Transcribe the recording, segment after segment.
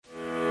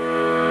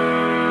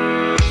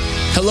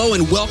Hello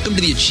and welcome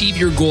to the Achieve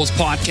Your Goals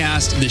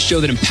podcast, the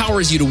show that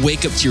empowers you to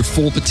wake up to your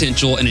full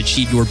potential and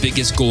achieve your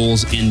biggest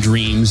goals and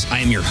dreams. I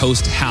am your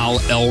host,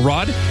 Hal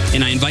Elrod,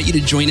 and I invite you to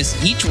join us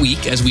each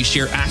week as we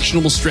share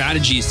actionable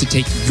strategies to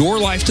take your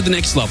life to the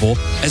next level,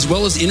 as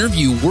well as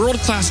interview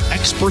world-class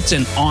experts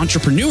and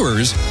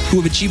entrepreneurs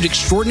who have achieved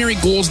extraordinary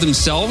goals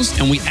themselves,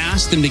 and we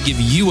ask them to give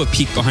you a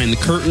peek behind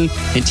the curtain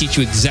and teach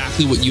you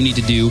exactly what you need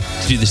to do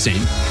the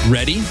same.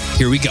 Ready?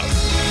 Here we go.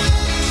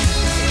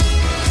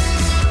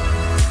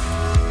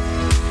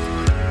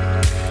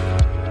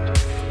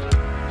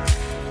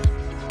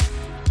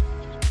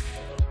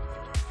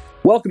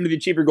 Welcome to the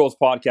Achieve Your Goals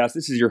podcast.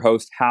 This is your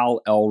host,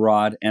 Hal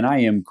Elrod, and I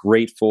am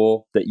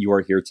grateful that you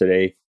are here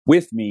today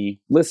with me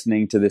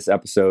listening to this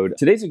episode.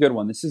 Today's a good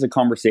one. This is a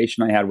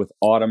conversation I had with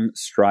Autumn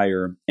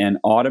Stryer, and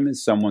Autumn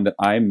is someone that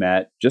I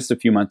met just a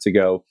few months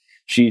ago.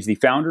 She's the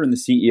founder and the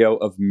CEO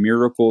of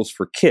Miracles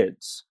for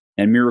Kids,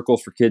 and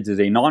Miracles for Kids is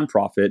a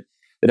nonprofit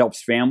that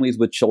helps families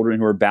with children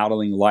who are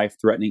battling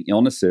life-threatening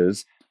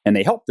illnesses, and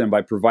they help them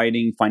by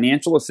providing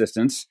financial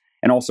assistance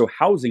and also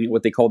housing at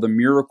what they call the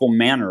Miracle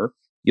Manor.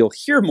 You'll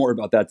hear more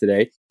about that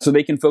today, so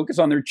they can focus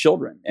on their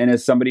children. And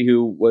as somebody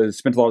who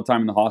spent a lot of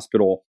time in the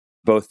hospital,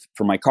 both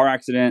for my car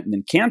accident and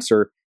then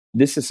cancer,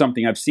 this is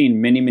something I've seen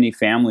many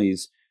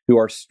families who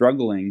are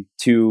struggling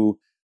to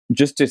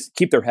just to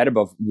keep their head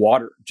above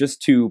water,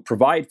 just to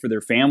provide for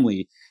their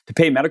family, to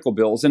pay medical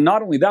bills. And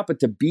not only that,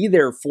 but to be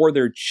there for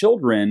their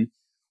children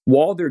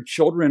while their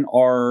children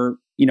are,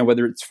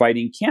 whether it's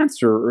fighting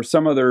cancer or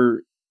some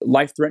other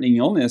life-threatening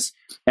illness,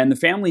 and the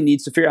family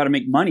needs to figure out how to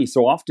make money.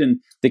 So often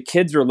the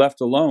kids are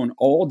left alone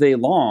all day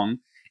long,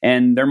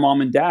 and their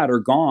mom and dad are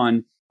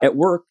gone at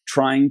work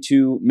trying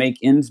to make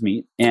ends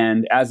meet.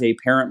 And as a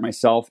parent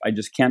myself, I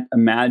just can't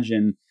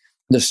imagine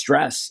the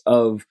stress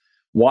of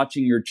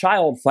watching your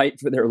child fight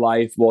for their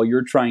life while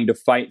you're trying to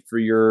fight for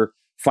your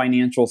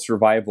financial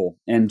survival.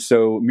 And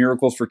so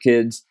Miracles for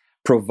Kids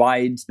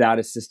provides that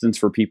assistance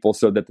for people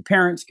so that the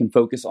parents can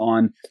focus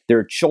on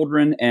their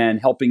children and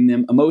helping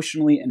them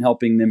emotionally and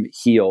helping them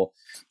heal.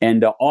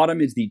 And Autumn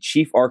is the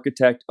chief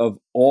architect of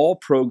all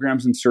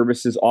programs and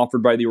services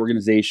offered by the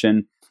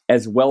organization,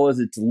 as well as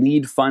its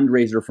lead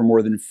fundraiser for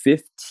more than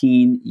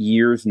 15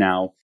 years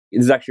now.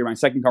 This is actually my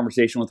second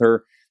conversation with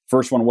her.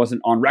 First one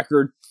wasn't on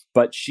record,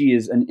 but she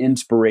is an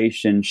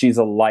inspiration. She's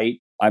a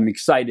light. I'm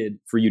excited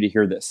for you to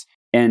hear this.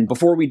 And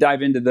before we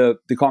dive into the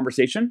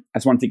conversation, I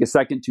just want to take a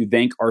second to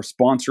thank our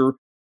sponsor,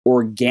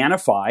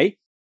 Organifi.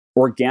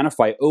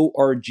 Organifi,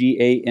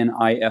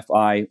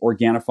 Organifi.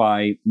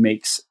 Organifi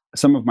makes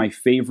some of my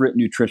favorite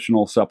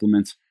nutritional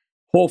supplements,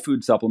 whole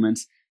food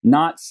supplements,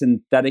 not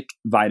synthetic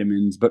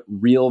vitamins, but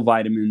real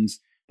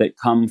vitamins that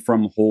come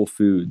from whole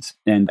foods.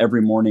 And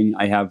every morning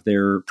I have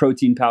their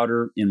protein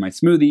powder in my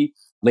smoothie.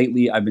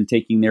 Lately, I've been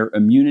taking their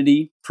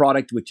immunity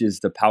product, which is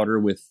the powder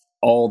with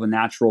all the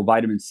natural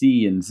vitamin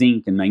C and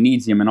zinc and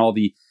magnesium and all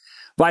the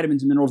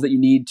vitamins and minerals that you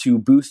need to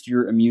boost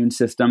your immune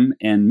system.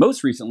 And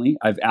most recently,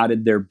 I've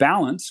added their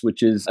Balance,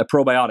 which is a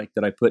probiotic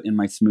that I put in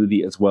my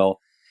smoothie as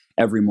well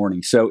every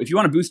morning. So if you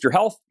want to boost your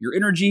health, your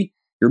energy,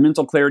 your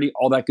mental clarity,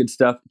 all that good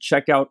stuff,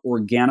 check out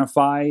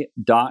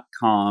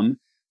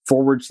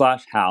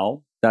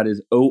Organifi.com/Hal. That is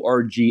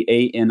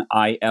Organifi,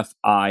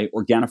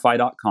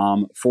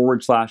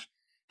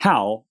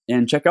 Organifi.com/Hal,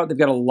 and check out, they've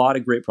got a lot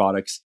of great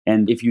products.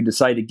 And if you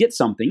decide to get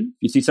something,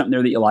 if you see something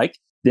there that you like,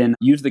 then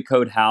use the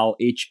code HAL,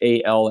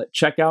 HAL at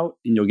checkout,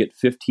 and you'll get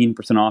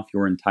 15% off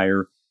your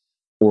entire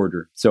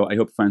order. So I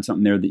hope you find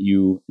something there that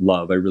you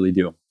love. I really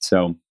do.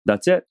 So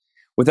that's it.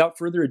 Without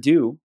further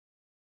ado,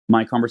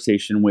 my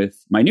conversation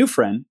with my new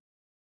friend,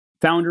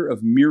 founder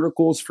of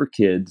Miracles for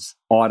Kids,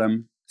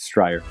 Autumn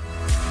Stryer.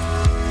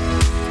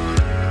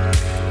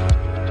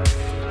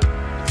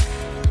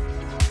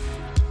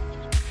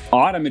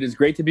 Autumn, it is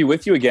great to be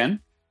with you again.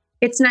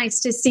 It's nice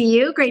to see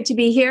you. Great to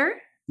be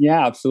here.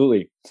 Yeah,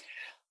 absolutely.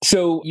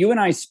 So you and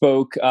I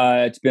spoke,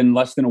 it's been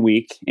less than a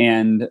week,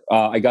 and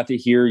I got to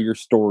hear your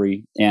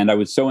story, and I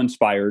was so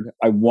inspired.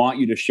 I want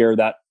you to share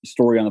that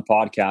story on the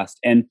podcast.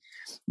 And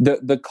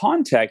the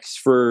context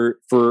for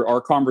our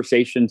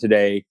conversation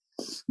today,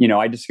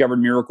 I discovered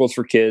Miracles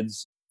for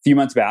Kids a few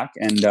months back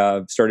and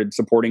started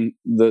supporting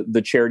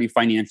the charity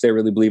financially. I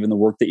really believe in the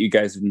work that you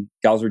guys and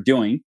gals are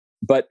doing.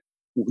 But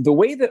the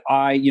way that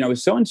I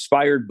was so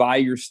inspired by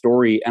your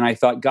story, and I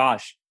thought,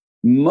 gosh,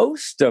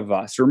 most of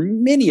us, or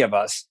many of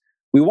us,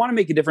 we want to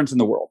make a difference in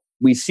the world.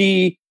 We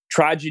see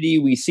tragedy,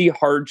 we see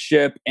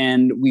hardship,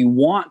 and we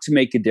want to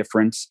make a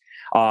difference.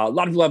 A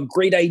lot of people have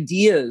great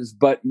ideas,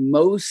 but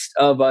most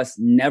of us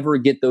never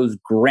get those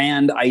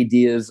grand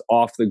ideas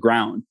off the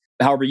ground.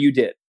 However, you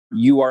did.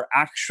 You are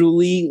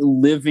actually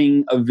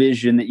living a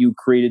vision that you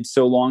created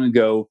so long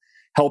ago,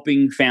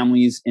 helping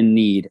families in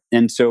need.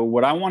 And so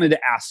what I wanted to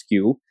ask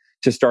you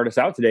to start us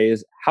out today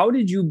is, how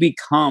did you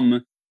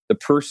become the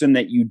person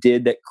that you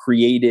did that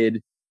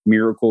created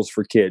Miracles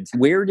for Kids?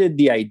 Where did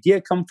the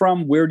idea come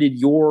from? Where did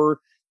your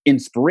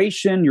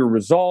inspiration, your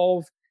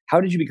resolve,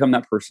 how did you become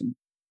that person?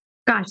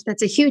 Gosh,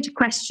 that's a huge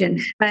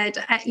question, but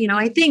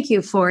I thank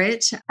you for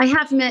it. I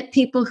have met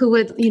people who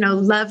would,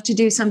 love to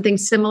do something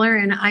similar,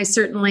 and I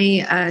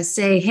certainly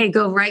say, "Hey,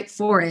 go right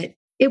for it."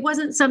 It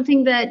wasn't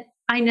something that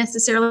I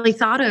necessarily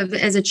thought of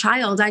as a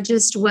child. I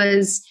just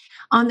was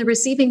on the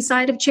receiving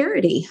side of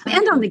charity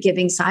and on the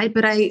giving side.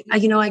 But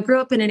I grew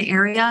up in an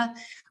area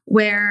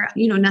where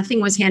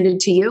nothing was handed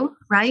to you,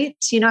 right?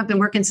 I've been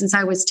working since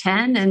I was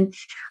 10, and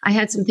I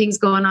had some things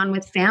going on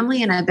with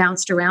family, and I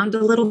bounced around a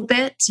little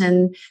bit,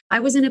 and I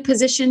was in a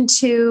position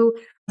to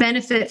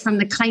benefit from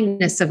the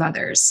kindness of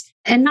others.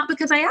 And not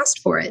because I asked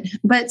for it,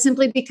 but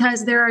simply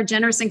because there are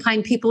generous and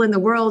kind people in the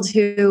world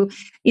who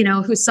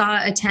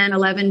saw a 10,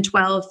 11,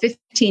 12,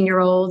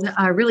 15-year-old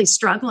really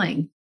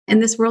struggling.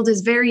 And this world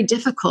is very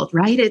difficult,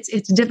 right?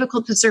 It's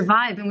difficult to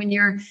survive. And when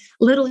you're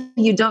little,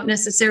 you don't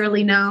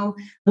necessarily know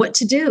what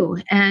to do.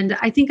 And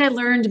I think I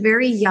learned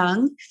very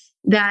young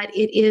that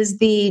it is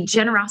the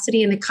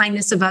generosity and the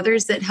kindness of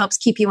others that helps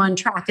keep you on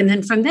track. And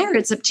then from there,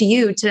 it's up to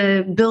you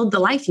to build the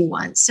life you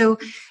want. So,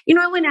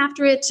 I went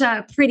after it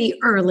pretty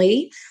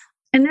early.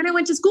 And then I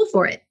went to school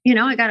for it.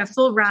 I got a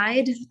full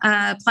ride,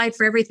 applied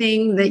for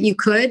everything that you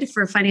could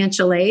for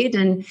financial aid,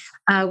 and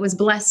was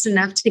blessed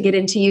enough to get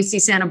into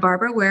UC Santa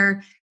Barbara,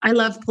 where I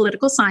love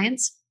political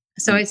science.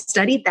 So I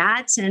studied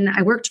that, and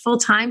I worked full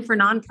time for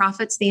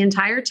nonprofits the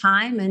entire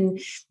time, and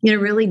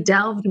really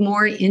delved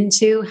more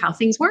into how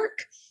things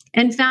work,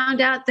 and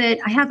found out that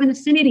I have an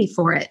affinity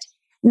for it.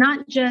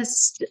 Not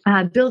just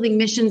building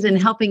missions and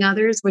helping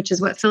others, which is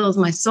what fills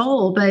my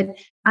soul, but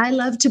I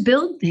love to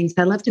build things.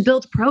 I love to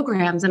build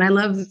programs, and I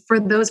love for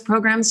those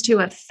programs to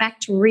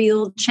affect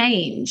real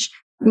change.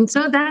 And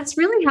so that's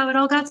really how it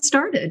all got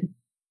started.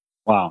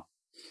 Wow.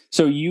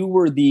 So you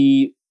were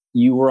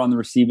on the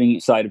receiving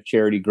side of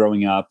charity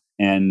growing up,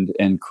 and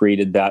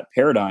created that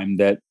paradigm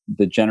that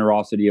the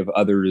generosity of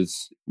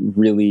others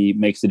really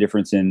makes a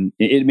difference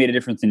it made a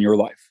difference in your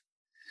life.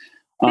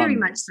 Very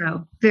much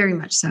so. Very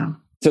much so.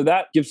 So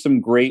that gives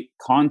some great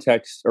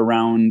context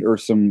around, or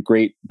some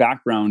great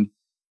background.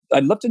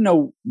 I'd love to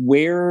know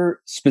where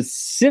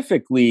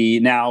specifically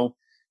now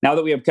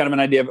that we have kind of an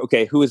idea of,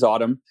 okay, who is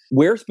Autumn?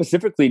 Where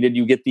specifically did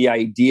you get the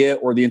idea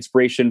or the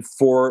inspiration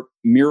for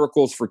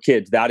Miracles for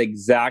Kids, that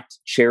exact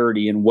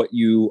charity, and what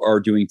you are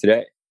doing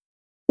today?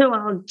 So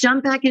I'll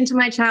jump back into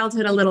my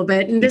childhood a little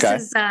bit. And this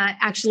is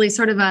actually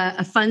sort of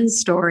a fun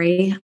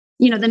story.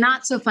 The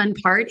not so fun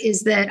part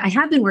is that I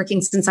have been working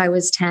since I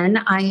was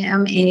 10. I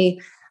am a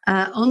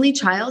only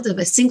child of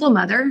a single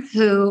mother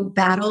who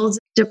battled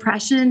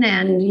depression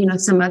and,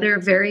 some other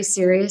very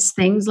serious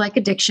things like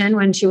addiction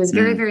when she was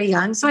very, very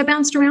young. So I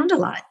bounced around a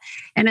lot,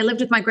 and I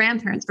lived with my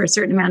grandparents for a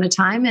certain amount of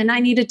time, and I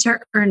needed to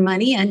earn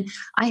money. And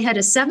I had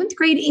a 7th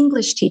grade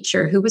English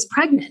teacher who was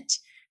pregnant.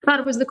 Thought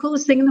it was the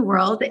coolest thing in the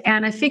world.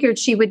 And I figured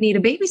she would need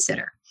a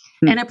babysitter.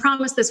 And I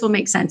promise this will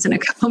make sense in a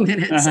couple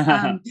minutes.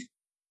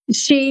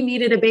 She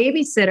needed a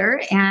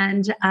babysitter,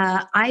 and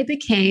I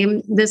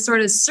became this sort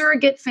of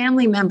surrogate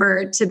family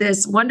member to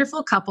this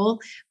wonderful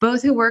couple,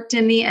 both who worked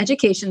in the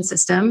education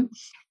system.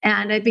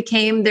 And I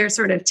became their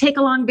sort of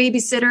take-along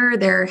babysitter,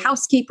 their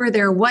housekeeper,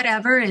 their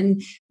whatever.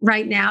 And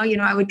right now,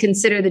 I would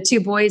consider the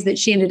 2 boys that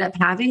she ended up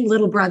having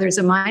little brothers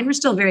of mine. We're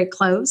still very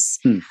close,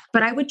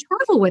 but I would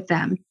travel with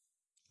them.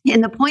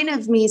 And the point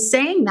of me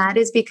saying that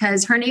is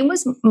because her name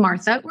was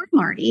Martha, or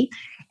Marty,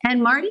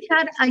 and Marty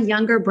had a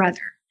younger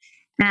brother.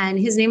 And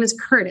his name is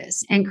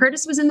Curtis. And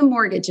Curtis was in the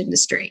mortgage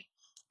industry.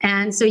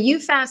 And so you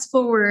fast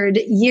forward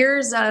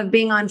years of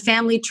being on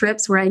family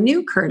trips where I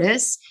knew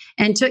Curtis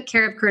and took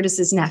care of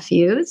Curtis's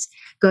nephews,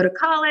 go to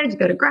college,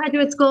 go to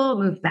graduate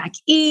school, move back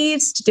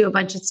east, do a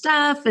bunch of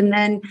stuff. And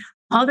then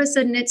all of a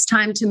sudden it's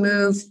time to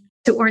move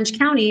to Orange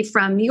County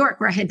from New York,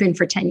 where I had been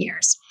for 10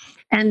 years.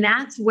 And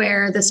that's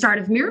where the start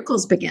of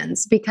Miracles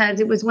begins, because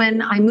it was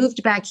when I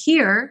moved back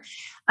here,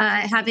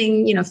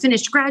 having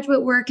finished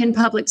graduate work in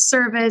public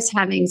service,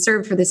 having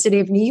served for the city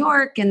of New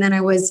York, and then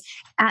I was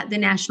at the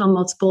National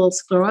Multiple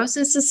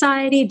Sclerosis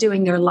Society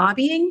doing their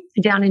lobbying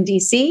down in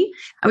DC.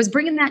 I was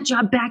bringing that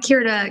job back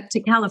here to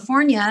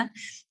California,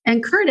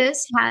 and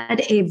Curtis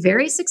had a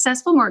very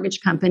successful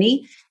mortgage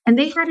company, and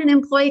they had an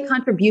employee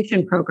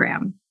contribution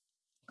program.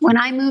 When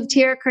I moved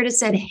here, Curtis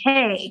said,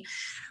 "Hey,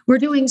 we're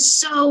doing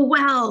so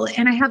well,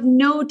 and I have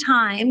no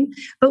time,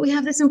 but we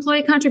have this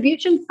employee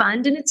contribution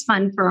fund, and it's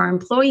fun for our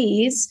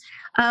employees.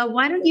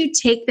 Why don't you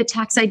take the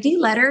tax ID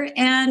letter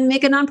and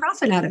make a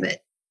nonprofit out of it?"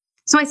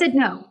 So I said,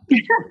 no.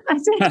 I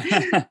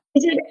said,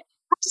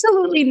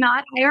 absolutely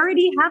not. I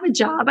already have a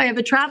job. I have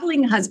a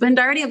traveling husband.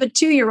 I already have a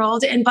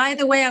 2-year-old. And by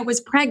the way, I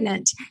was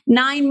pregnant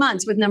 9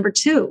 months with number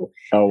 2.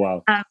 Oh,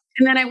 wow. And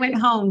then I went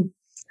home,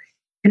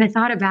 and I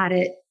thought about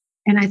it.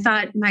 And I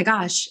thought, my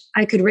gosh,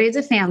 I could raise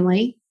a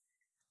family.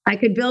 I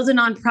could build a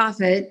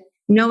nonprofit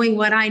knowing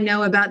what I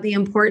know about the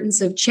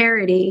importance of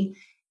charity.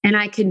 And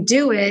I could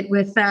do it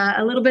with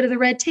a little bit of the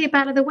red tape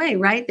out of the way,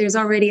 right? There's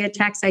already a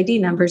tax ID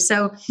number.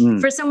 So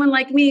for someone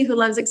like me who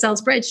loves Excel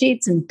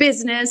spreadsheets and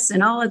business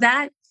and all of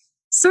that,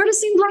 sort of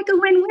seemed like a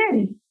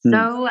win-win.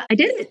 So I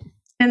did it.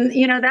 And,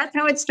 that's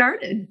how it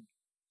started.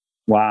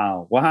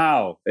 Wow.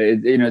 Wow.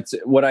 It's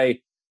what I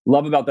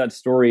love about that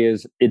story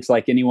is it's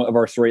like any of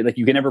our story, like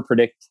you can never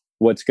predict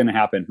what's going to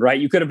happen, right?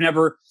 You could have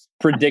never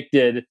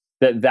predicted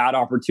that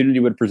opportunity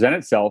would present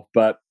itself.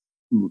 But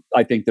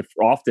I think that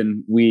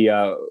often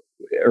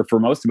or for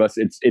most of us,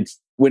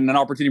 it's when an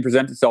opportunity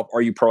presents itself,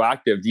 are you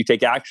proactive? Do you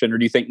take action, or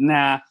do you think,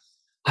 nah,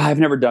 I've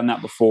never done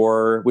that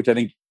before, which I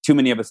think too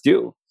many of us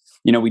do.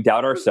 We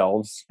doubt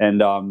ourselves, and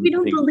we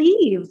don't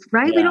believe,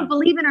 right? Yeah. We don't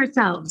believe in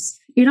ourselves.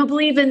 You don't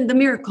believe in the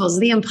miracles,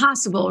 the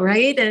impossible,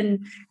 right?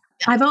 And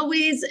I've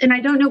always, and I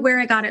don't know where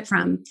I got it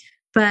from,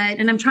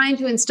 and I'm trying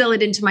to instill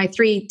it into my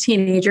 3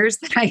 teenagers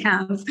that I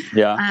have.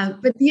 Yeah.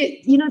 But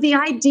the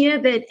idea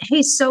that,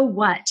 hey, so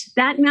what?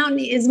 That mountain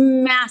is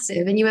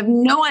massive and you have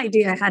no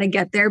idea how to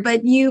get there,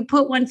 but you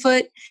put one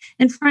foot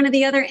in front of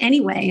the other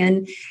anyway.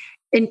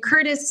 And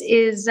Curtis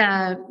is,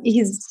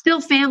 he's still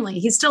family.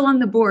 He's still on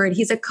the board.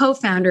 He's a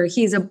co-founder.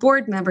 He's a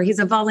board member. He's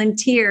a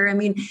volunteer. I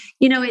mean,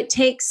 it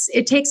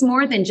takes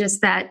more than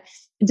just that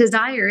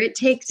desire. It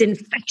takes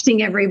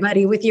infecting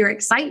everybody with your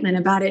excitement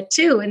about it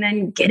too, and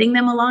then getting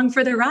them along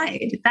for the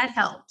ride. That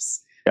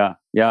helps. Yeah.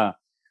 Yeah.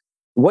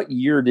 What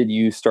year did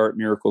you start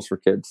Miracles for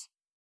Kids?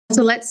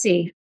 So let's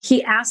see.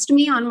 He asked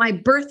me on my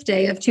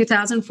birthday of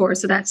 2004.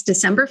 So that's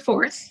December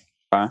 4th.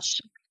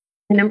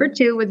 Number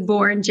 2 was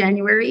born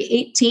January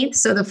 18th.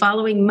 So the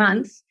following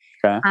month.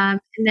 Okay. And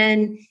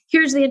then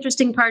here's the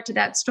interesting part to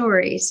that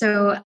story.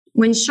 So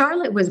when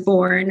Charlotte was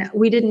born,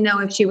 we didn't know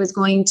if she was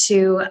going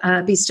to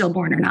be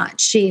stillborn or not.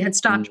 She had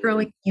stopped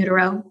growing in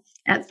utero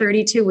at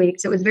 32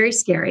 weeks. It was very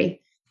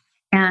scary.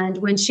 And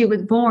when she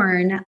was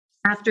born,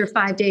 after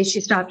 5 days, she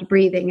stopped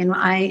breathing. And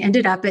I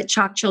ended up at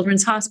CHOC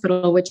Children's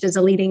Hospital, which is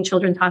a leading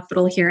children's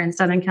hospital here in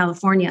Southern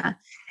California.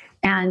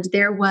 And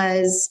there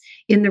was,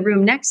 in the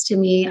room next to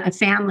me, a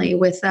family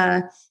with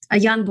a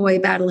young boy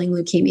battling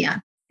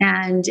leukemia.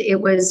 And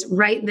it was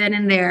right then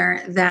and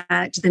there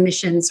that the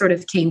mission sort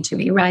of came to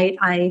me, right?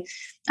 I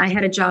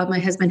had a job, my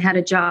husband had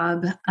a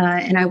job,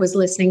 and I was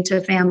listening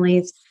to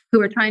families who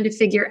were trying to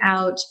figure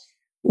out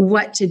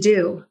what to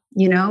do,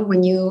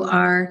 when you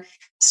are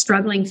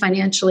struggling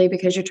financially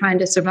because you're trying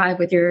to survive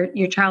with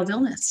your child's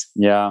illness.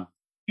 Yeah.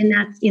 And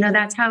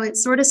that's how it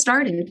sort of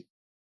started.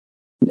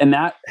 And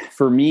that,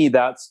 for me,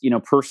 that's,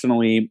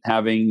 personally,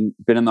 having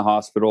been in the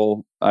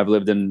hospital, I've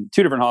lived in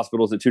 2 different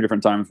hospitals at 2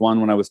 different times.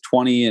 One when I was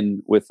 20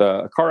 and with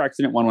a car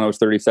accident, one when I was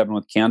 37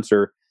 with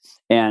cancer.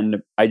 And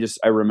I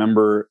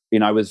remember,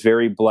 I was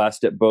very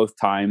blessed at both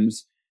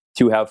times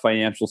to have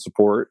financial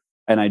support.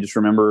 And I just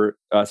remember,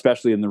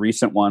 especially in the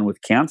recent one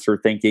with cancer,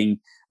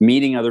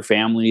 meeting other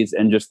families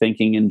and just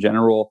thinking in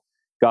general,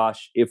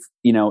 gosh,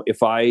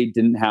 if I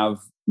didn't have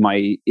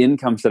my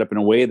income set up in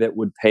a way that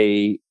would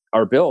pay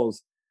our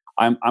bills,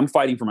 I'm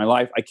fighting for my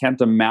life. I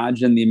can't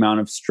imagine the amount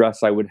of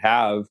stress I would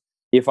have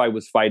if I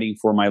was fighting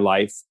for my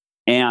life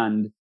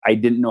and I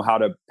didn't know how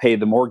to pay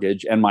the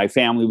mortgage and my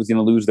family was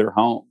going to lose their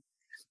home.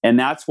 And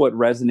that's what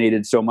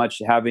resonated so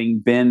much, having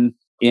been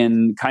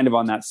in kind of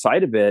on that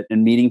side of it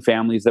and meeting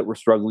families that were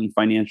struggling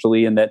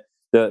financially, and that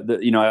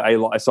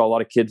I saw a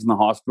lot of kids in the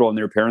hospital and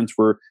their parents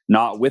were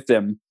not with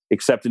them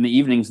except in the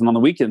evenings and on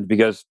the weekends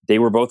because they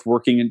were both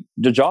working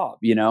a job,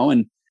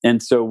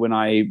 And so when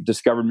I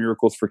discovered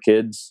Miracles for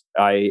Kids,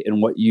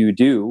 and what you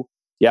do,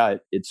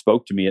 it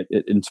spoke to me.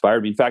 It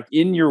inspired me. In fact,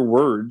 in your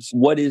words,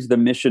 what is the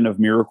mission of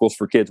Miracles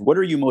for Kids? What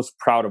are you most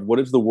proud of? What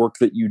is the work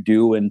that you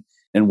do, and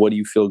what do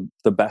you feel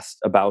the best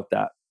about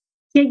that?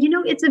 Yeah,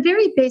 it's a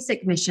very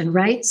basic mission,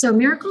 right? So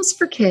Miracles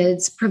for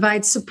Kids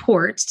provides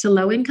support to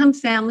low-income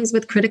families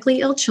with critically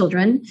ill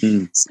children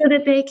so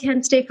that they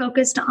can stay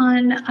focused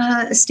on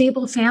a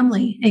stable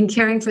family and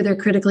caring for their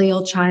critically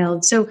ill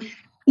child. So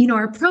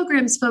our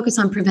programs focus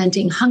on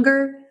preventing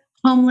hunger,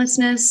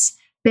 homelessness,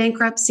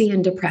 bankruptcy,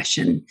 and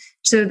depression.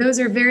 So those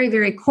are very,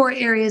 very core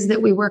areas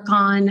that we work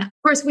on. Of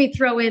course, we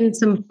throw in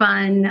some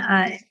fun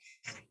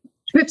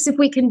trips if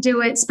we can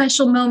do it,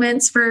 special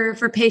moments for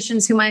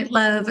patients who might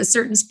love a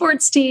certain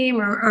sports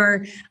team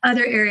or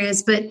other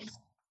areas. But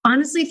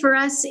honestly, for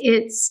us,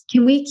 it's,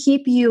 can we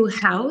keep you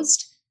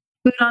housed,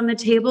 food on the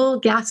table,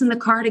 gas in the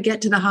car to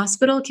get to the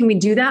hospital? Can we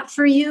do that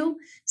for you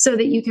so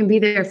that you can be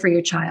there for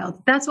your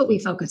child? That's what we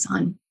focus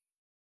on.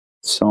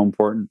 So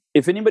important.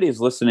 If anybody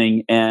is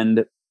listening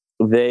and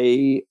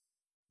they,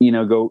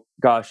 go,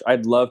 gosh,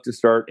 I'd love to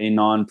start a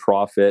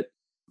nonprofit.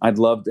 I'd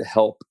love to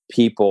help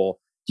people.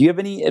 Do you have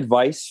any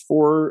advice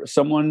for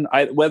someone?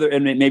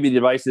 Maybe the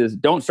advice is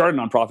don't start a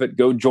nonprofit,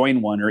 go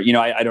join one, or,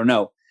 I don't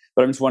know.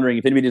 But I'm just wondering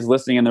if anybody is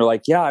listening and they're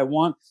like, yeah, I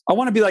want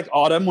to be like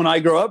Autumn when I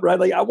grow up, right?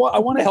 Like I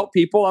want to help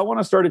people. I want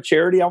to start a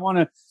charity. I want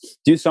to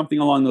do something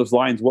along those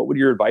lines. What would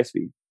your advice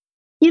be?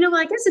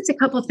 I guess it's a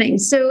couple of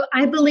things. So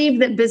I believe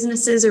that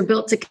businesses are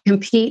built to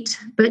compete,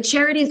 but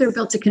charities are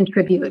built to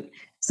contribute.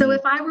 So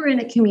if I were in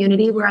a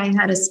community where I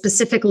had a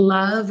specific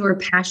love or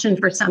passion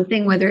for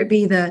something, whether it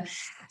be the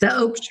the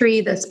oak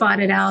tree, the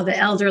spotted owl, the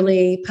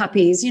elderly,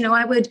 puppies.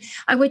 I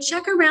would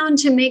check around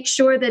to make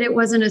sure that it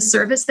wasn't a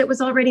service that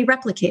was already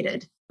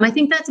replicated. I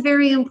think that's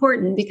very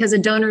important because a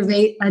donor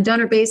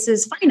base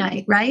is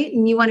finite, right?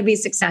 And you want to be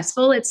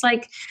successful. It's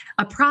like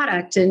a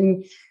product,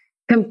 and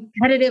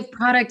competitive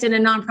product in a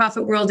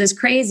nonprofit world is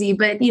crazy,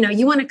 but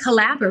you want to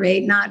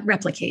collaborate, not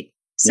replicate.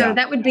 So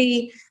that would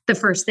be the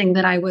first thing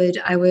that I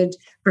would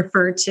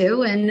refer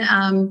to. And,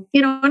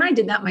 and I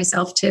did that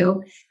myself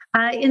too.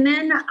 And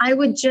then I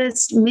would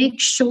just make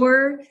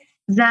sure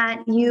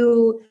that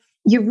you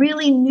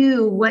really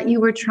knew what you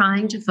were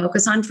trying to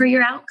focus on for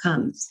your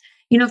outcomes.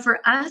 For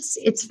us,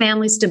 it's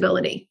family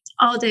stability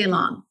all day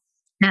long.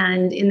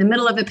 And in the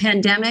middle of a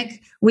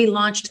pandemic, we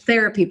launched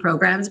therapy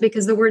programs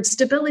because the word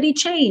stability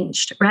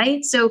changed,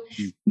 right? So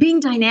being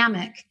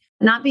dynamic,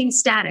 not being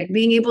static,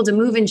 being able to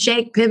move and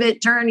shake,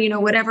 pivot, turn,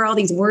 whatever all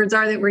these words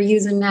are that we're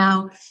using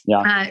now,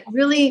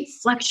 really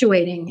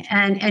fluctuating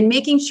and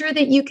making sure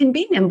that you can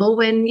be nimble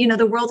when,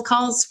 the world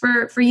calls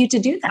for you to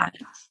do that.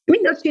 I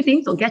mean, those two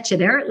things will get you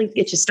there, at least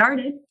get you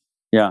started.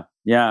 Yeah,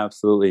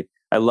 absolutely.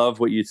 I love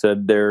what you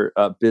said there.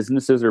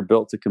 Businesses are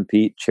built to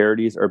compete.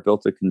 Charities are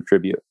built to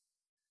contribute.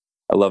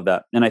 I love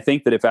that. And I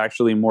think that if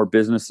actually more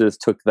businesses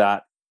took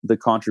the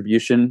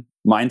contribution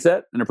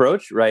mindset and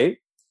approach, right?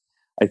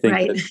 I think,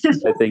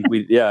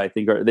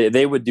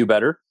 they would do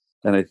better.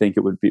 And I think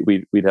it would be,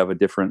 we'd have a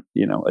different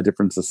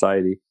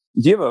society.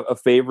 Do you have a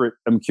favorite?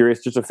 I'm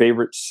curious, just a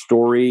favorite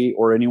story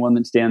or anyone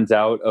that stands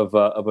out of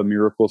a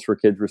Miracles for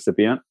Kids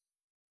recipient?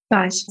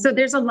 Gosh, so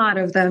there's a lot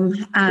of them.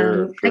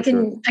 I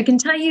can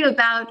tell you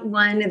about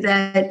one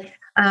that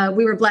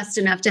we were blessed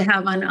enough to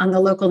have on the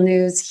local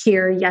news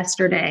here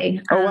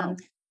yesterday. Oh, wow.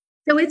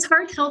 So it's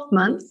Heart Health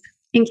Month,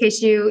 in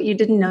case you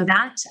didn't know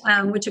that,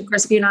 which of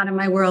course, if you're not in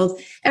my world,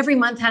 every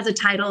month has a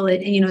title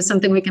and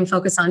something we can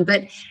focus on.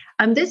 But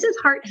this is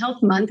Heart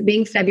Health Month,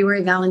 being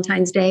February,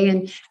 Valentine's Day.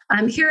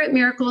 And here at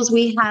Miracles,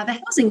 we have a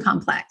housing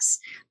complex.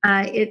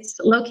 It's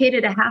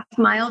located a half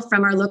mile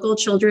from our local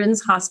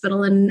children's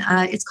hospital, and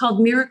it's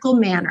called Miracle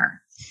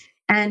Manor.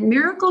 And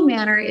Miracle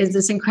Manor is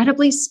this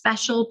incredibly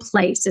special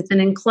place. It's an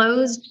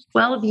enclosed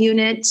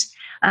 12-unit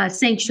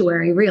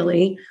sanctuary,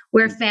 really,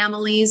 where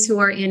families who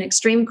are in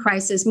extreme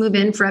crisis move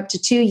in for up to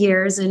 2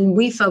 years, and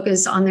we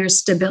focus on their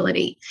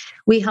stability.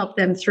 We help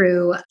them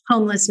through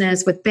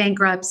homelessness, with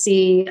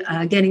bankruptcy,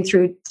 getting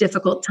through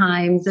difficult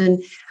times.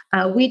 And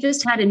we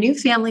just had a new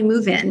family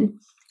move in,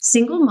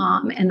 single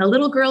mom, and the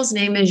little girl's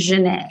name is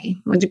Janae,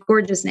 which is a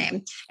gorgeous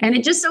name. And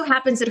it just so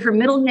happens that her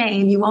middle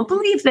name, you won't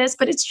believe this,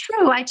 but it's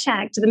true, I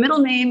checked. The middle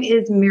name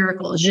is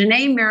Miracle.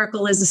 Janae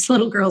Miracle is this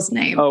little girl's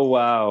name. Oh,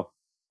 wow.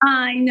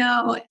 I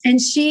know.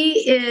 And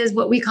she is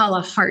what we call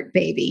a heart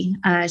baby.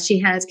 She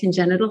has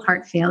congenital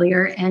heart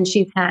failure, and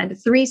she's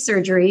had 3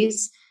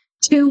 surgeries,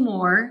 2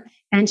 more,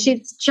 and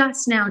she's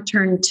just now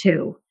turned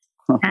 2.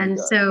 Oh, and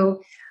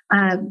so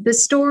the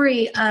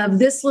story of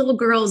this little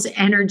girl's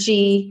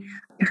energy,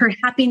 her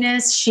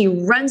happiness, she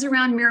runs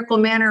around Miracle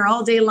Manor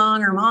all day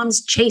long. Her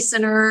mom's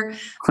chasing her.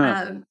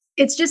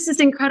 It's just this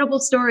incredible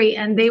story.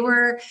 And they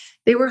were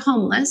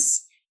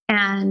homeless.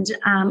 And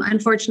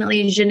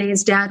unfortunately,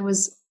 Janae's dad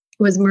was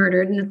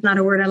murdered. And it's not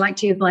a word I like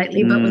to use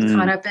lightly, but was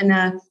caught up in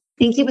I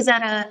think he was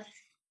at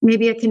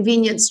maybe a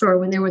convenience store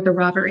when there was a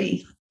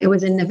robbery. It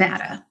was in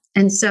Nevada.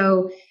 And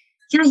so,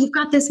 you've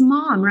got this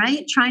mom,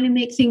 right? Trying to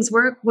make things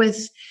work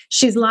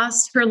she's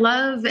lost her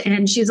love,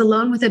 and she's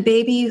alone with a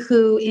baby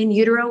who in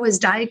utero was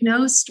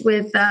diagnosed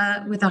with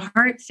a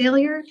heart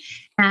failure.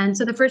 And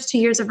so the first 2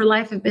 years of her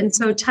life have been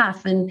so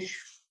tough. And,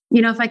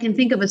 if I can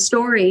think of a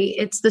story,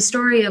 it's the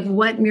story of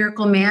what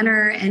Miracle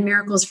Manor and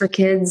Miracles for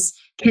Kids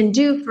can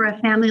do for a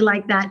family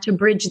like that to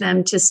bridge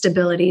them to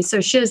stability.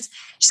 So she's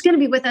going to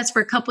be with us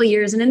for a couple of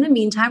years. And in the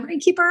meantime, we're going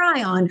to keep our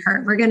eye on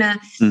her. We're going to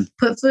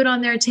put food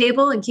on their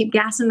table and keep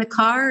gas in the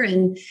car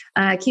and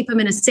keep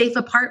them in a safe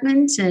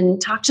apartment and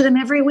talk to them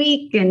every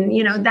week. And,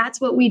 that's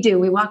what we do.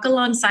 We walk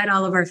alongside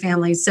all of our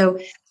families. So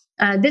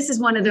this is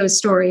one of those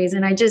stories.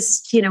 And I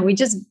just, we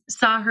just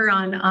saw her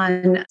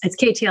on it's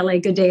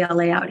KTLA, Good Day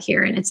LA out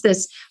here. And it's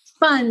this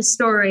fun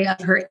story of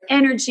her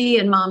energy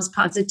and mom's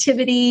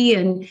positivity.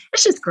 And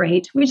it's just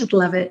great. We just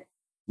love it.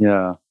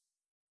 Yeah.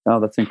 Oh,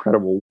 that's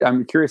incredible.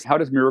 I'm curious, how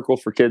does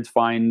Miracles for Kids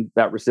find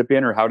that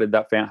recipient, or how did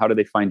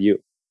they find you?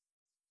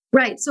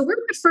 Right. So we're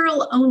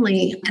referral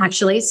only,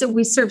 actually. So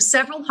we serve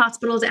several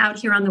hospitals out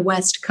here on the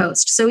West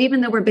Coast. So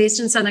even though we're based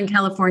in Southern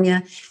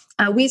California,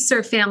 we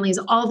serve families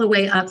all the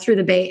way up through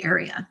the Bay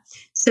Area.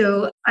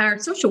 So our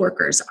social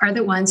workers are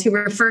the ones who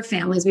refer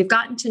families. We've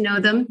gotten to know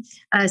them.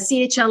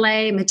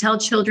 CHLA, Mattel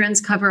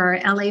Children's cover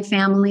our LA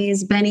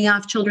families.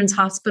 Benioff Children's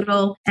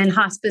Hospital and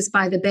Hospice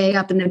by the Bay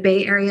up in the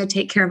Bay Area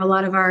take care of a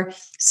lot of our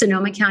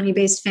Sonoma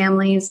County-based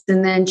families.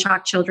 And then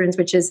Chalk Children's,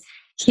 which is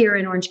here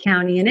in Orange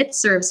County, and it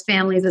serves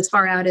families as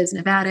far out as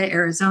Nevada,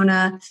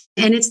 Arizona.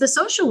 And it's the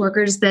social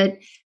workers that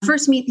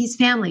first meet these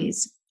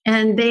families,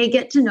 and they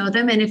get to know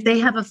them. And if they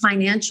have a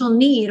financial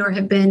need or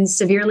have been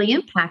severely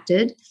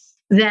impacted,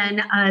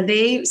 then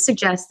they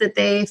suggest that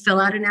they fill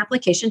out an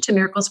application to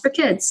Miracles for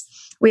Kids.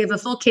 We have a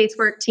full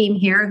casework team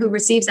here who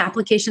receives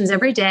applications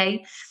every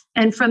day.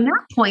 And from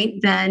that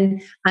point,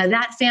 then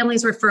that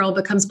family's referral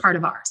becomes part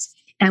of ours.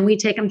 And we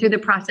take them through the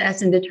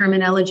process and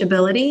determine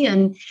eligibility.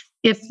 And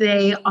if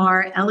they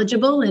are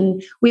eligible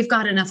and we've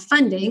got enough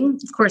funding,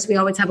 of course, we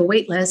always have a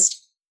wait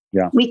list.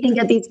 Yeah. We can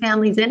get these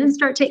families in and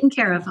start taking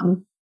care of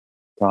them.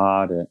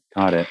 Got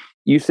it.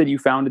 You said you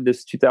founded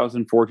this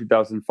 2004,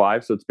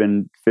 2005. So it's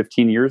been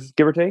 15 years,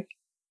 give or take?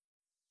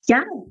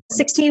 Yeah,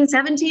 16,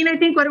 17, I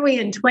think. What are we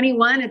in?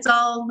 21? It's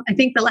all, I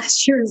think the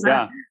last year is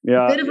a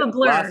bit of a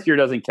blur. Last year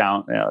doesn't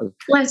count. Yeah.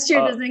 Last year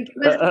doesn't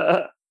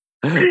count.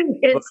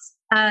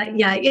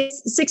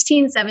 It's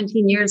 16,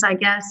 17 years, I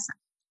guess.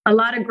 A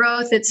lot of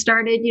growth. It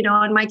started,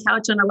 on my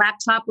couch on a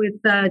laptop with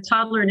a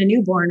toddler and a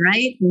newborn,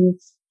 right? And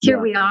here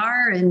we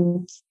are,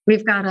 and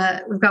we've got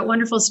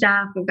wonderful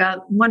staff. We've got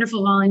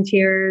wonderful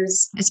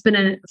volunteers. It's been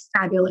a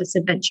fabulous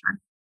adventure.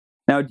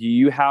 Now, do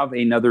you have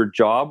another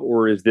job,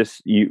 or is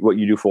this what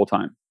you do full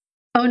time?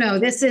 Oh no,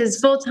 this is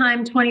full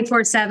time,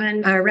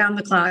 24/7, around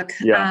the clock.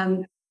 Yeah.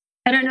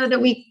 I don't know that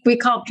we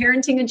call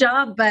parenting a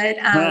job, but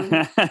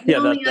the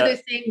only other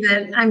thing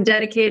that I'm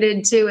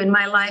dedicated to in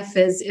my life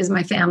is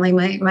my family,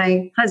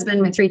 my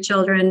husband, my 3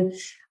 children,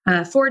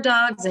 4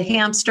 dogs, a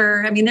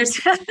hamster. I mean, there's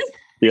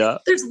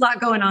there's a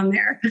lot going on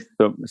there.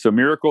 So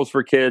miracles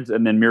for kids,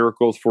 and then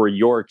miracles for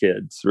your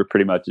kids.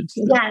 Pretty much, it's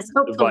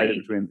hopefully divided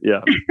between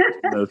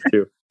those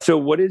two. So,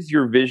 what is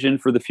your vision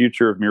for the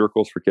future of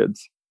Miracles for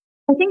Kids?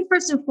 I think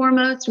first and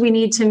foremost, we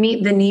need to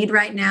meet the need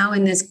right now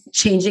in this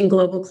changing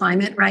global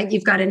climate, right?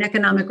 You've got an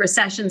economic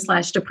recession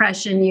 /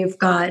 depression. You've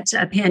got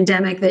a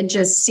pandemic that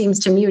just seems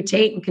to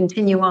mutate and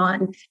continue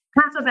on.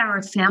 Half of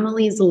our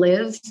families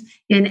live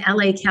in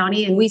LA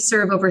County, and we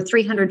serve over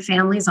 300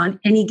 families on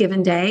any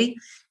given day.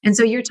 And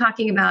so you're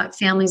talking about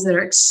families that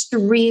are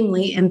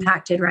extremely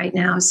impacted right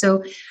now.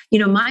 So,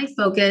 my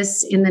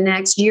focus in the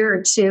next year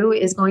or 2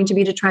 is going to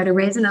be to try to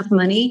raise enough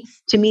money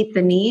to meet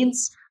the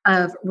needs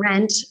of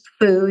rent,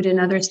 food, and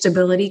other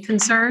stability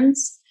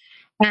concerns.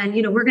 And,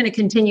 we're going to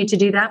continue to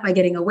do that by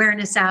getting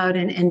awareness out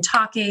and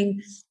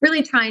talking,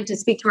 really trying to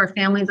speak to our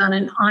families on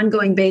an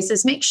ongoing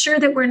basis, make sure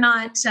that we're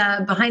not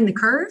behind the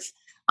curve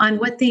on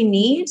what they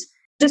need.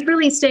 Just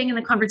really staying in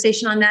the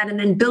conversation on that, and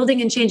then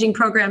building and changing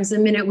programs the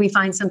minute we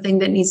find something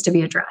that needs to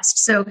be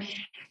addressed. So,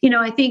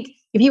 I think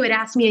if you had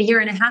asked me a year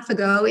and a half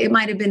ago, it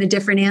might have been a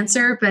different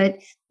answer. But,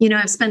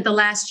 I've spent the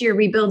last year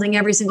rebuilding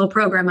every single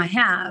program I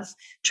have,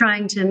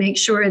 trying to make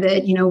sure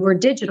that, we're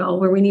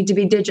digital where we need to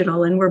be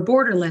digital, and we're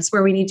borderless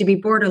where we need to be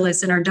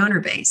borderless in our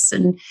donor base.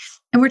 And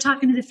we're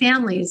talking to the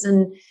families.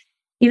 And,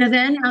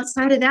 then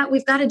outside of that,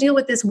 we've got to deal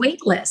with this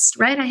wait list,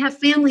 right? I have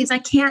families I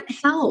can't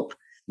help.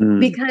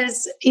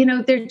 Because,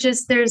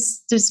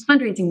 there's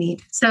fundraising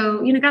need.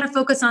 So, got to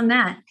focus on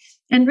that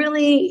and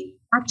really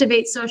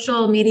activate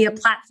social media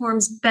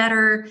platforms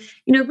better,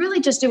 really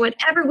just do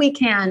whatever we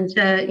can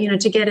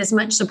to get as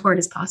much support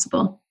as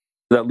possible.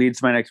 That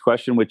leads to my next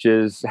question, which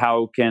is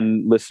how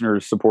can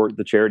listeners support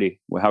the charity?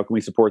 How can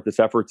we support this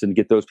efforts and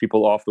get those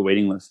people off the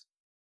waiting list?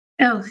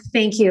 Oh,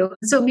 thank you.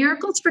 So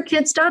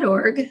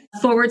miraclesforkids.org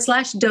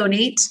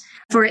 /donate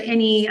for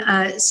any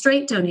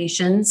straight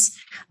donations.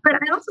 But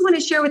I also want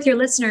to share with your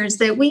listeners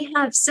that we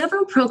have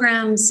several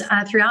programs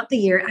throughout the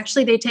year.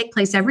 Actually, they take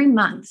place every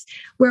month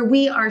where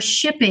we are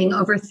shipping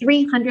over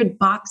 300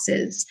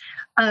 boxes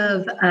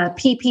of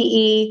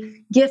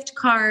PPE, gift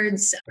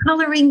cards,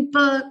 coloring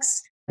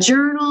books,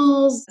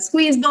 journals,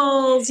 squeeze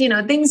balls,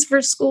 things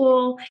for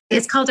school.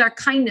 It's called our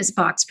Kindness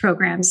Box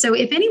program. So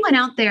if anyone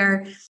out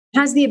there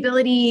has the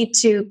ability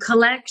to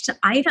collect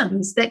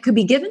items that could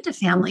be given to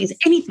families,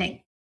 anything,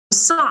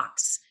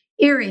 socks,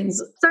 earrings,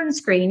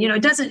 sunscreen,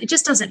 it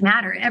just doesn't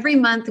matter. Every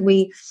month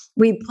we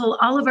pull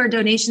all of our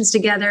donations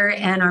together,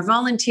 and our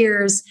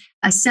volunteers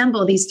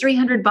assemble these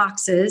 300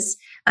 boxes.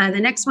 The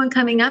next one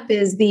coming up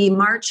is the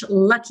March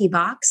Lucky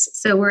Box.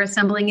 So we're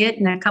assembling it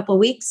in a couple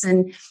weeks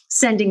and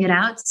sending it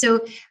out.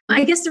 So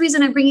I guess the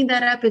reason I'm bringing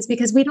that up is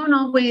because we don't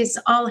always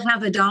all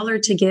have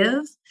 $1 to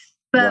give,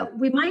 but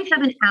we might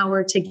have an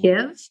hour to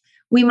give.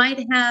 We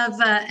might have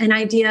an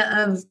idea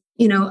of,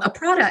 a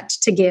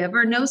product to give,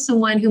 or know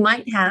someone who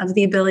might have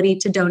the ability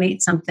to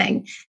donate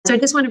something. So I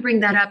just want to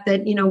bring that up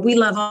that, we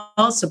love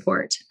all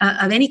support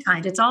of any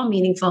kind. It's all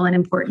meaningful and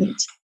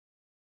important.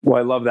 Well,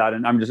 I love that.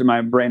 And I'm just in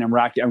my brain, I'm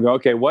racking. I'm going,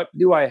 okay, what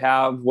do I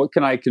have? What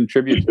can I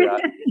contribute to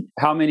that?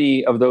 How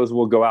many of those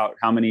will go out?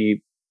 How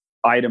many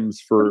items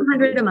for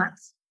 300 a month?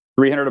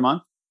 300 a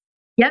month?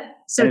 Yep.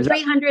 So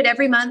 300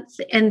 every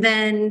month. And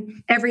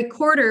then every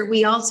quarter,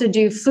 we also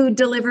do food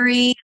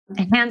delivery,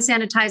 hand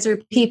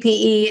sanitizer,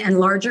 PPE, and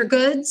larger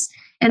goods.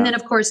 And then,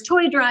 of course,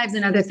 toy drives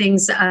and other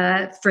things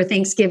for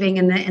Thanksgiving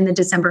and the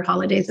December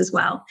holidays as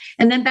well.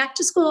 And then back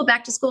to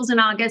school's in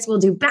August. We'll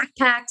do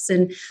backpacks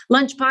and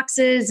lunch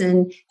boxes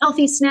and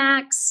healthy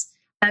snacks.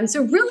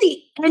 So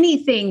really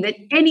anything that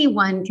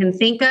anyone can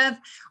think of,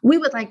 we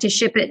would like to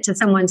ship it to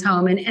someone's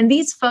home. And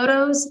these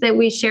photos that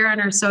we share on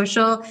our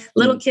social,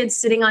 little kids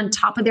sitting on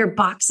top of their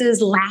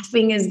boxes,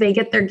 laughing as they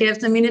get their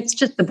gifts. I mean, it's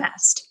just the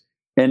best.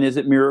 And is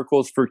it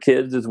Miracles for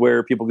Kids is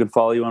where people can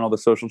follow you on all the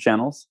social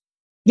channels?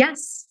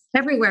 Yes,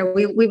 everywhere.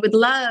 We would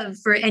love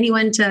for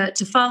anyone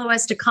to follow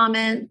us, to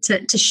comment,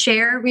 to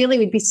share. Really,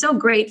 we'd be so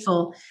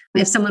grateful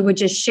if someone would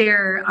just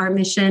share our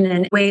mission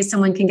and ways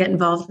someone can get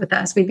involved with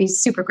us. We'd be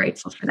super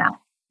grateful for that.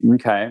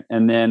 Okay.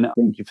 And then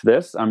thank you for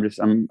this.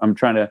 I'm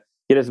trying to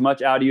get as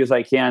much out of you as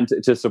I can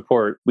to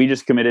support. We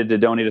just committed to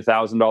donate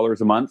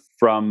 $1,000 a month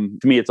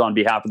to me, it's on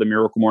behalf of the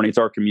Miracle Morning. It's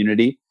our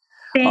community.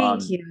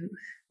 Thank you.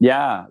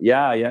 Yeah,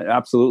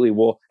 absolutely.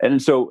 Well,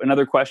 and so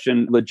another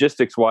question,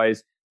 logistics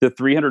wise, the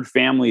 300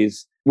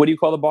 families, what do you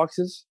call the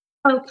boxes?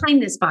 Oh,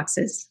 kindness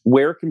boxes.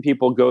 Where can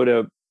people go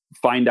to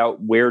find out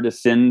where to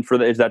send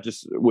for is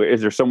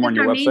there somewhere on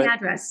your website? Our main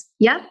address.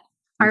 Yep.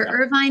 Our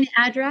Irvine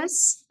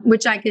address,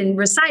 which I can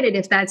recite it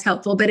if that's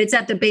helpful, but it's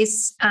at the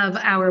base of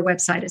our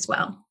website as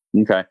well.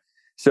 Okay.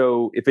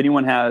 So if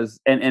anyone has,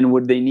 and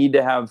would they need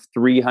to have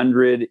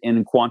 300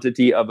 in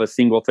quantity of a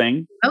single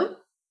thing? Oh,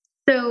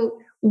 so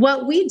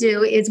what we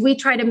do is we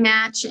try to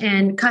match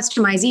and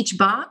customize each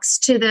box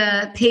to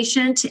the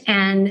patient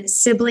and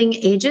sibling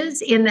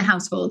ages in the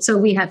household. So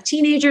we have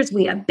teenagers,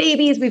 we have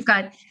babies, we've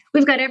got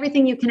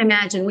everything you can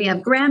imagine. We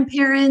have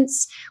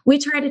grandparents. We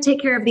try to take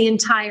care of the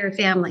entire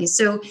family.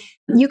 So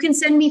you can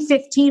send me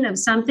 15 of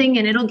something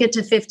and it'll get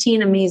to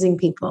 15 amazing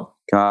people.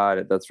 Got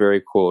it. That's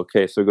very cool.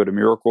 Okay. So go to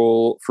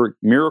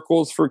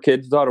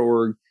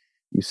miraclesforkids.org.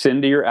 You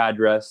send to your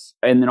address.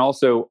 And then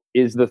also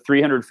is the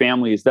 300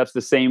 families, that's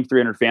the same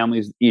 300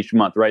 families each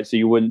month, right? So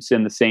you wouldn't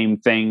send the same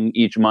thing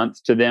each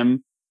month to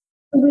them?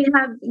 We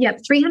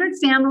have 300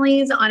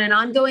 families on an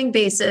ongoing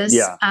basis.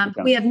 Yeah.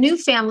 Okay. We have new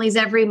families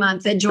every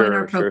month that join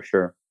our program.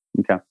 Sure.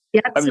 Okay.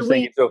 Yeah, so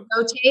we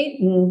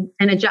rotate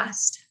and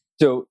adjust.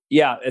 So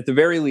yeah, at the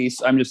very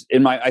least,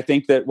 I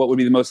think that what would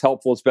be the most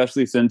helpful,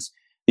 especially since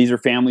these are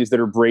families that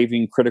are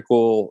braving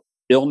critical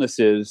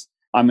illnesses,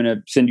 I'm going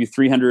to send you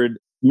 300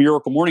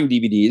 Miracle Morning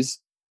DVDs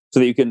so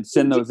that you can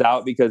send those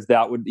out, because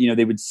that would,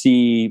 they would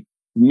see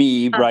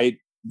me, right,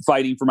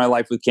 fighting for my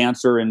life with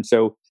cancer. And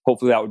so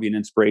hopefully that would be an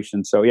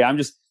inspiration. So yeah, I'm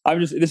just,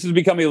 this is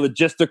becoming a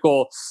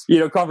logistical,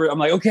 cover. I'm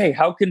like, okay,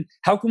 how can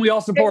we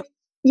all support?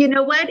 You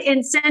know what?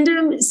 And send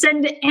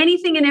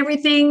anything and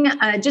everything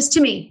just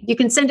to me. You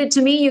can send it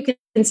to me. You can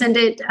send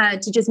it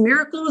to just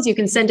Miracles. You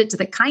can send it to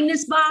the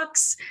kindness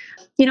box.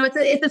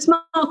 It's a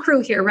small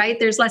crew here, right?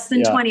 There's less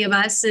than 20 of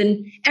us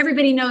and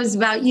everybody knows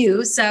about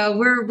you. So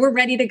we're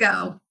ready to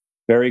go.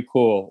 Very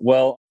cool.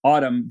 Well,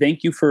 Autumn,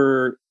 thank you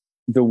for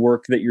the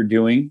work that you're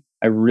doing.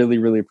 I really,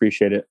 really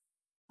appreciate it.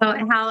 Oh,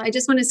 Hal, I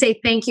just want to say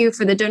thank you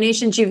for the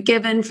donations you've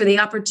given, for the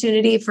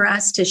opportunity for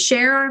us to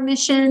share our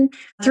mission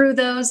through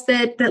those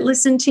that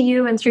listen to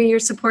you and through your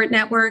support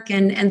network.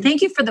 And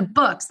thank you for the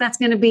books. That's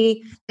going to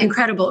be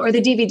incredible. Or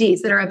the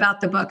DVDs that are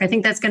about the book. I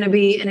think that's going to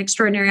be an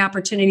extraordinary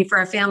opportunity for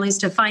our families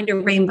to find a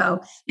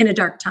rainbow in a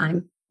dark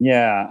time.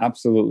 Yeah,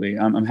 absolutely.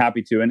 I'm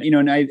happy to. And,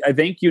 and I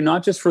thank you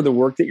not just for the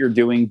work that you're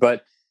doing,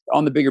 but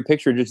on the bigger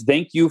picture, just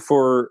thank you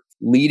for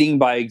leading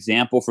by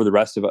example for the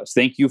rest of us.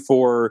 Thank you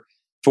for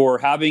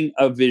having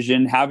a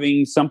vision,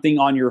 having something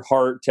on your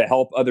heart to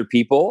help other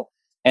people,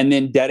 and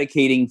then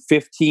dedicating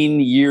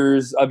 15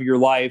 years of your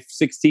life,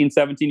 16,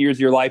 17 years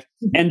of your life,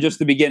 and just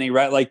the beginning,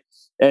 right?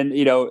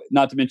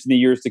 Not to mention the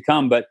years to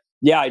come. But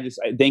yeah, I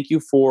thank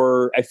you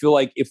I feel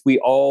like if we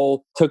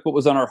all took what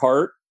was on our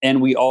heart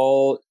and we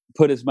all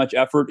put as much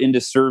effort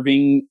into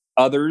serving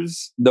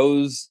others,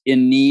 those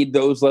in need,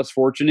 those less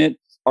fortunate,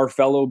 our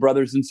fellow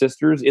brothers and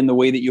sisters in the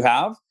way that you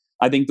have,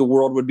 I think the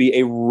world would be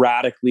a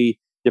radically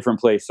different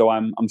place. So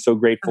I'm so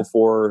grateful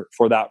for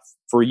that,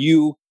 for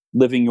you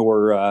living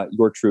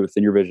your truth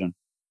and your vision.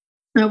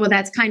 Oh, well,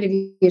 that's kind of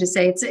you to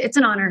say. It's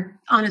an honor.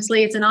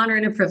 Honestly, it's an honor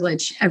and a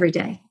privilege every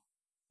day.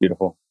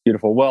 Beautiful.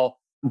 Well,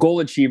 goal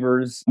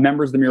achievers,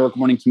 members of the Miracle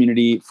Morning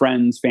community,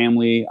 friends,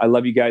 family, I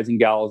love you guys and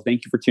gals.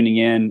 Thank you for tuning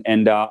in.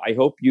 And I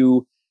hope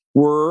you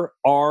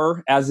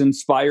are as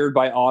inspired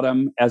by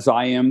Autumn as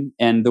I am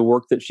and the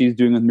work that she's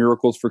doing with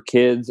Miracles for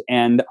Kids.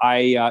 And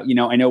I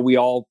know we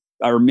all,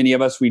 or many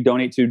of us, we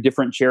donate to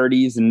different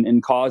charities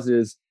and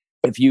causes.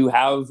 If you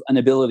have an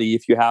ability,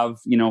 if you have,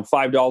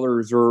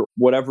 $5 or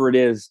whatever it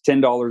is,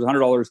 $10,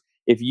 $100,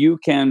 if you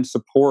can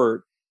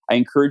support, I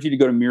encourage you to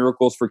go to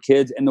Miracles for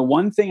Kids. And the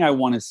one thing I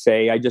want to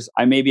say,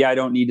 maybe I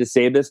don't need to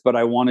say this, but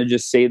I want to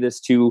just say this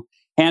to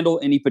handle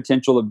any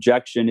potential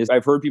objection, is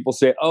I've heard people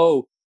say,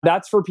 oh,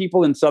 that's for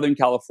people in Southern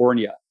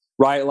California,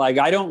 right? Like,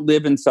 I don't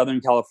live in Southern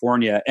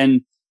California.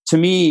 And to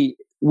me,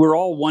 we're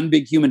all one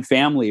big human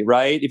family,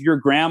 right? If your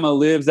grandma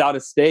lives out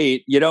of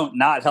state, you don't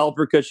not help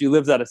her because she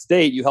lives out of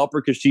state. You help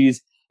her because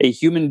she's a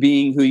human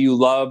being who you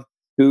love,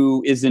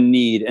 who is in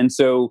need. And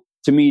so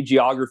to me,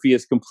 geography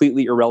is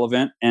completely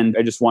irrelevant. And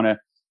I just want to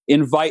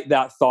invite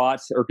that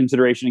thought or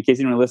consideration in case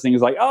anyone listening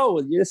is like,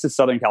 oh, this is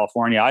Southern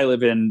California. I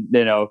live in,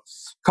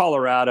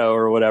 Colorado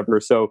or whatever.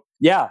 So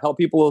yeah, help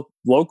people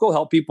local,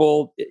 help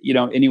people,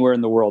 anywhere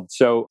in the world.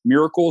 So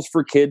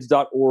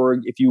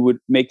miraclesforkids.org. If you would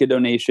make a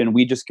donation,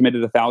 we just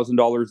committed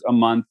 $1,000 a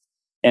month.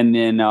 And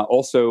then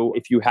also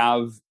if you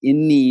have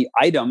any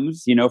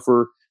items,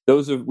 for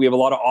We have a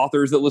lot of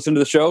authors that listen to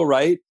the show,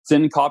 right?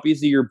 Send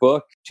copies of your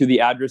book to the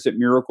address at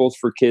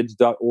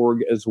miraclesforkids.org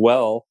as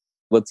well.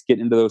 Let's get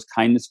into those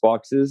kindness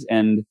boxes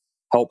and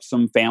help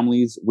some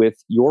families with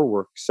your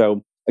work.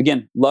 So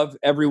again, love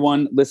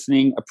everyone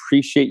listening.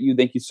 Appreciate you.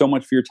 Thank you so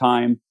much for your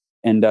time.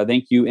 And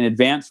thank you in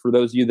advance for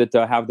those of you that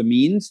have the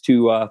means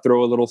to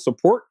throw a little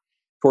support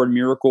toward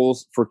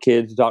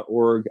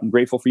miraclesforkids.org. I'm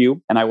grateful for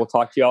you. And I will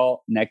talk to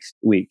y'all next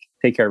week.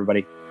 Take care,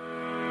 everybody.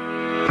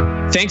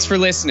 Thanks for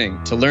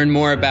listening. To learn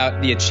more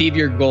about the Achieve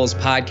Your Goals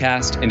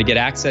podcast and to get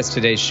access to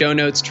today's show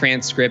notes,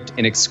 transcript,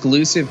 and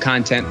exclusive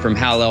content from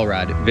Hal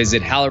Elrod,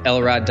 visit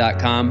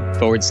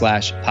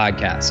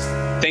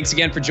halelrod.com/podcast. Thanks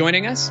again for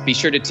joining us. Be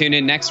sure to tune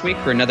in next week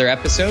for another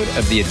episode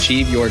of the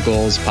Achieve Your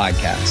Goals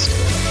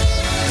podcast.